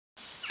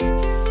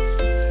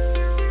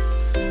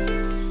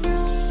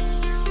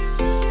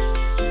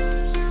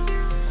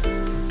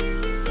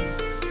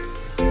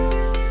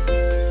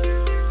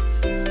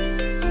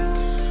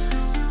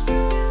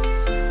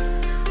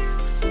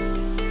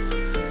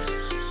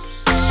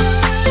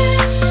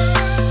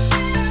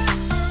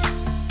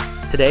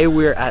today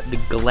we're at the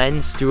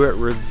Glen Stewart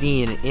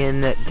Ravine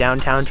in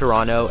downtown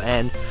Toronto,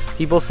 and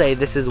people say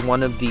this is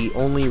one of the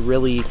only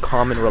really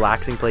calm and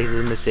relaxing places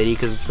in the city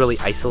because it's really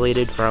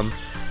isolated from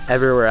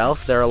everywhere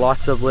else. There are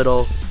lots of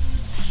little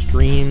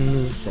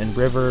streams and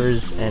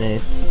rivers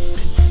and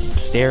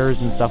stairs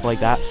and stuff like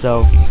that,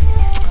 so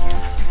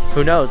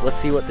who knows? Let's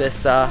see what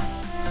this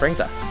brings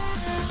us.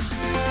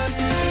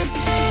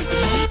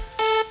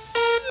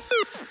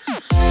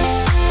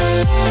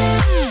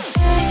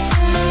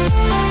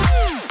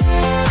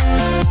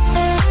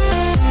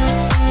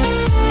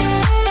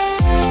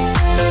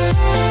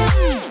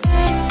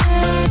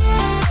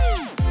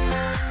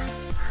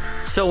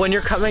 So when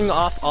you're coming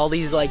off all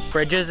these like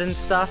bridges and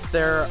stuff,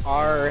 there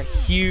are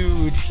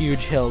huge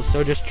hills.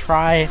 So just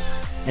try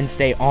and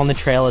stay on the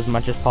trail as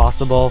much as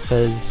possible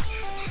because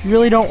you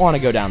really don't want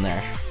to go down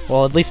there.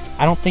 Well, at least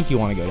I don't think you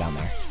want to go down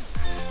there.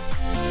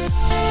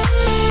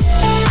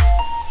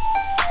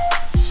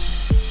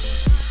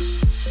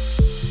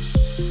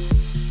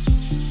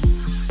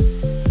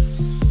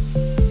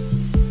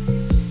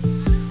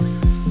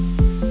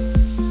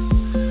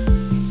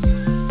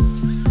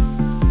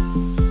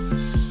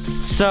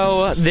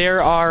 So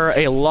there are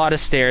a lot of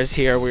stairs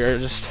here. We are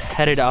just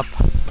headed up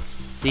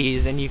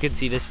these, and you can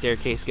see this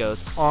staircase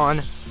goes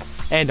on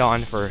and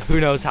on for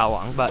who knows how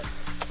long, but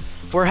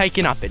we're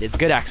hiking up it. It's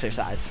good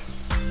exercise.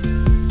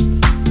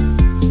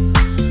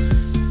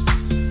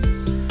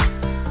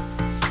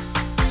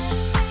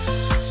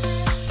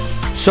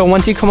 So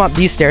once you come up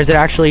these stairs, it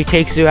actually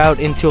takes you out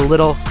into a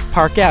little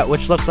parkette,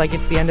 which looks like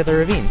it's the end of the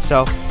ravine.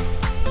 So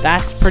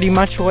that's pretty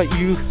much what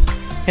you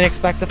can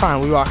expect to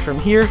find. We walked from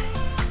here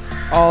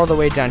all the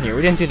way down here.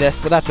 We didn't do this,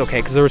 but that's okay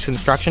because there was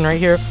construction right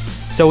here.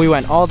 So we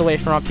went all the way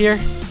from up here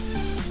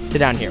to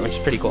down here, which is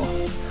pretty cool.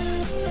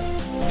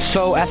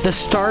 So at the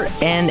start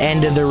and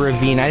end of the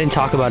ravine, I didn't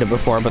talk about it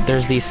before, but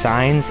there's these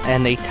signs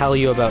and they tell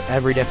you about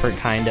every different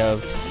kind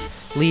of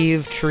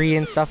leaf, tree,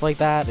 and stuff like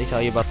that. They tell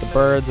you about the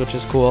birds, which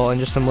is cool, and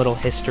just some little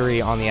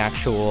history on the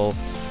actual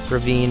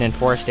ravine and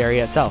forest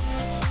area itself.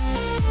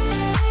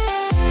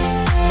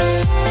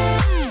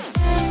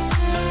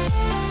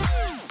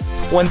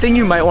 One thing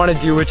you might want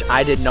to do, which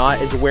I did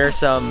not, is wear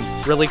some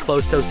really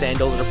closed-toe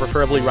sandals or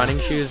preferably running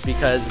shoes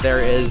because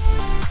there is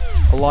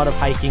a lot of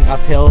hiking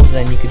up hills,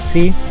 and you can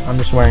see I'm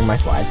just wearing my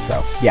slides,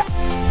 so yeah.